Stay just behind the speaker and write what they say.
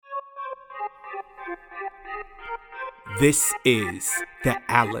This is the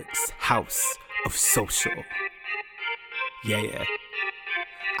Alex House of Social. Yeah,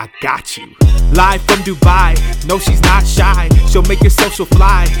 I got you. Live from Dubai, no she's not shy. She'll make your social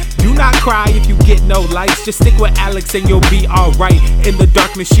fly. Do not cry if you get no likes. Just stick with Alex and you'll be alright. In the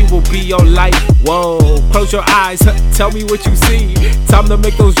darkness she will be your light. Whoa, close your eyes, tell me what you see. Time to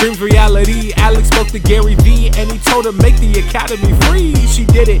make those dreams reality. Alex spoke to Gary Vee and he told her make the academy free. She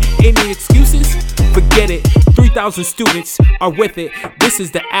did it, any excuses? Forget it, 3,000 students are with it. This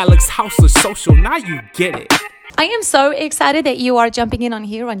is the Alex House of Social, now you get it. I am so excited that you are jumping in on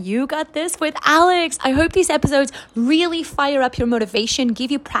here on You Got This with Alex. I hope these episodes really fire up your motivation,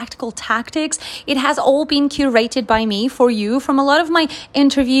 give you practical tactics. It has all been curated by me for you from a lot of my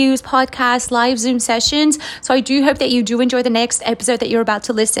interviews, podcasts, live Zoom sessions. So I do hope that you do enjoy the next episode that you're about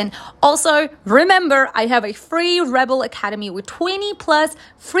to listen. Also, remember, I have a free Rebel Academy with 20 plus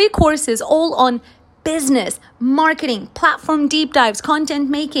free courses all on business, marketing, platform deep dives, content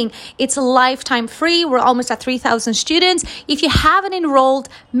making. It's lifetime free. We're almost at 3,000 students. If you haven't enrolled,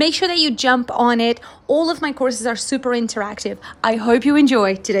 make sure that you jump on it. All of my courses are super interactive. I hope you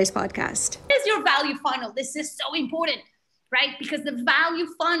enjoy today's podcast. What is your value funnel? This is so important, right? Because the value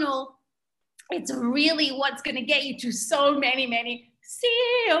funnel, it's really what's going to get you to so many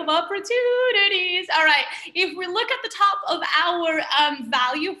sea of opportunities. All right, if we look at the top of our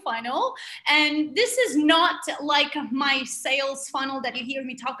value funnel, and this is not like my sales funnel that you hear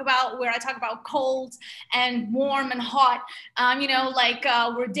me talk about, where I talk about cold and warm and hot,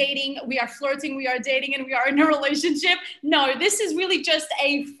 we're dating, we are flirting, we are dating, and we are in a relationship. No, this is really just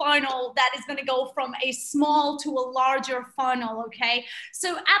a funnel that is going to go from a small to a larger funnel, okay?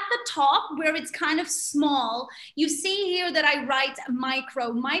 So at the top, where it's kind of small, you see here that I write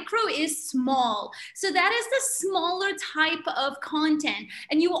micro. Micro is small. So that is the smaller type of content.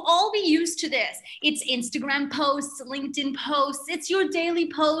 And you will all be used to this. It's Instagram posts, LinkedIn posts. It's your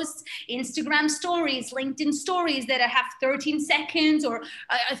daily posts, Instagram stories, LinkedIn stories that have 13 seconds or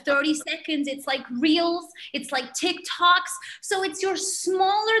 30 seconds. It's like reels. It's like TikToks. So it's your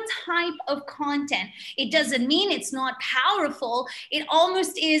smaller type of content. It doesn't mean it's not powerful. It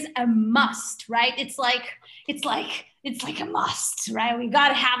almost is a must, right? It's like a must, right? We got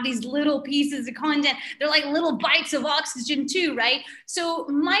to have these little pieces of content. They're like little bites of oxygen too, right? So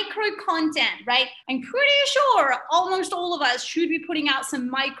micro content, right? I'm pretty sure almost all of us should be putting out some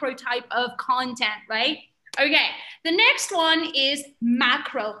micro type of content, right? Okay, the next one is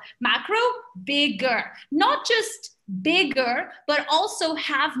macro. Macro, bigger. Not just bigger, but also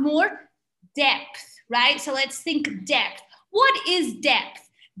have more depth, right? So let's think depth. What is depth?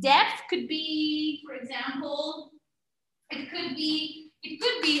 Depth could be, for example, it could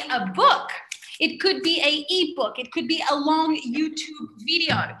be a book. It could be an ebook. It could be a long YouTube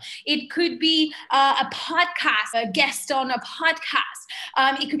video. It could be a podcast, a guest on a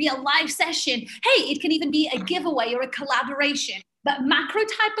podcast. It could be a live session. Hey, it can even be a giveaway or a collaboration. But macro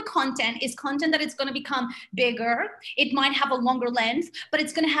type of content is content that it's going to become bigger. It might have a longer length, but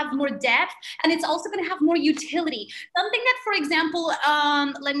it's going to have more depth, and it's also going to have more utility. Something that, for example,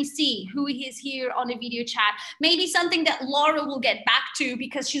 let me see who is here on the video chat. Maybe something that Laura will get back to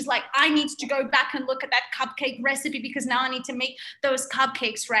because she's like, I need to go back and look at that cupcake recipe because now I need to make those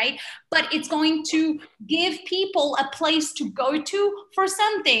cupcakes, right? But it's going to give people a place to go to for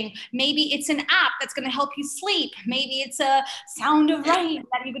something. Maybe it's an app that's going to help you sleep. Maybe it's a sound of rain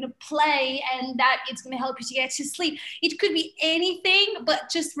that you're going to play and that it's going to help you to get to sleep. It could be anything, but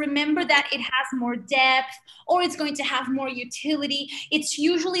just remember that it has more depth or it's going to have more utility. It's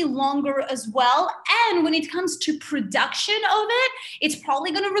usually longer as well. And when it comes to production of it, it's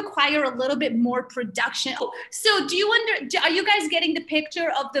probably going to require a little bit more production. So are you guys getting the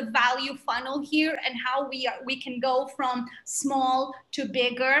picture of the value funnel here and how we can go from small to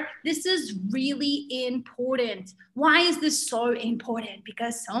bigger? This is really important. Why is this so important?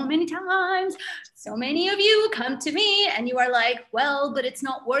 Because so many times, so many of you come to me and you are like, well, but it's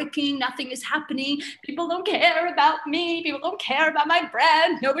not working. Nothing is happening. People don't care about me. People don't care about my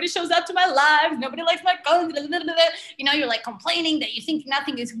brand. Nobody shows up to my lives. Nobody likes my content. You know, you're like complaining that you think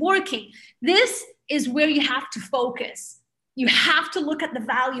nothing is working. This is where you have to focus. You have to look at the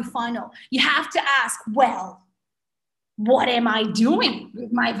value funnel. You have to ask, well, what am I doing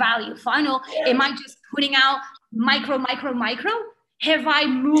with my value funnel? Am I just putting out micro? Have I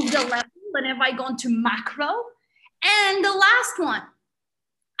moved a level and have I gone to macro? And the last one,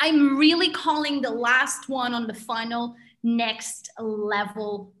 I'm really calling the last one on the funnel next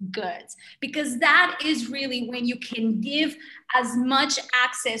level goods, because that is really when you can give as much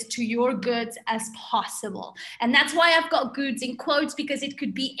access to your goods as possible. And that's why I've got goods in quotes, because it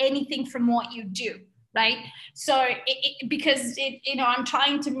could be anything from what you do. right? So because I'm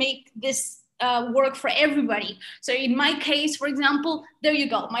trying to make this work for everybody. So in my case, for example, there you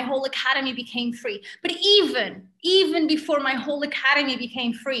go, my whole academy became free. But even before my whole academy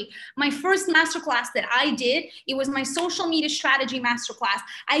became free, my first masterclass that I did, it was my social media strategy masterclass.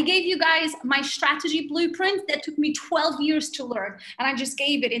 I gave you guys my strategy blueprint that took me 12 years to learn, and I just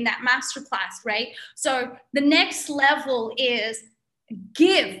gave it in that masterclass, right? So the next level is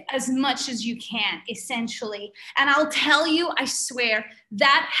give as much as you can, essentially. And I'll tell you, I swear,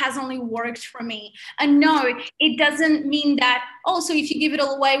 that has only worked for me. And no, it doesn't mean that, oh, so if you give it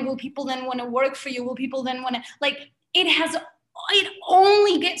all away, will people then want to work for you? Will people then want to, like, it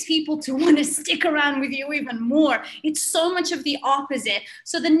only gets people to want to stick around with you even more. It's so much of the opposite.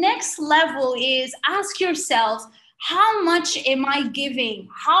 So the next level is ask yourselves, how much am I giving?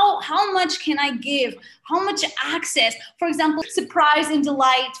 How much can I give? How much access? For example, surprise and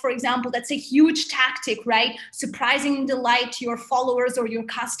delight, for example, that's a huge tactic, right? Surprising and delight to your followers or your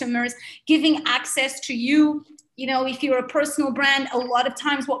customers, giving access to you. If you're a personal brand, a lot of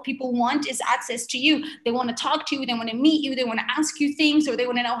times what people want is access to you. They want to talk to you, they want to meet you, they want to ask you things, or they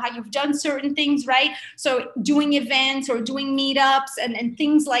want to know how you've done certain things, right? So doing events or doing meetups and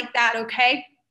things like that, okay?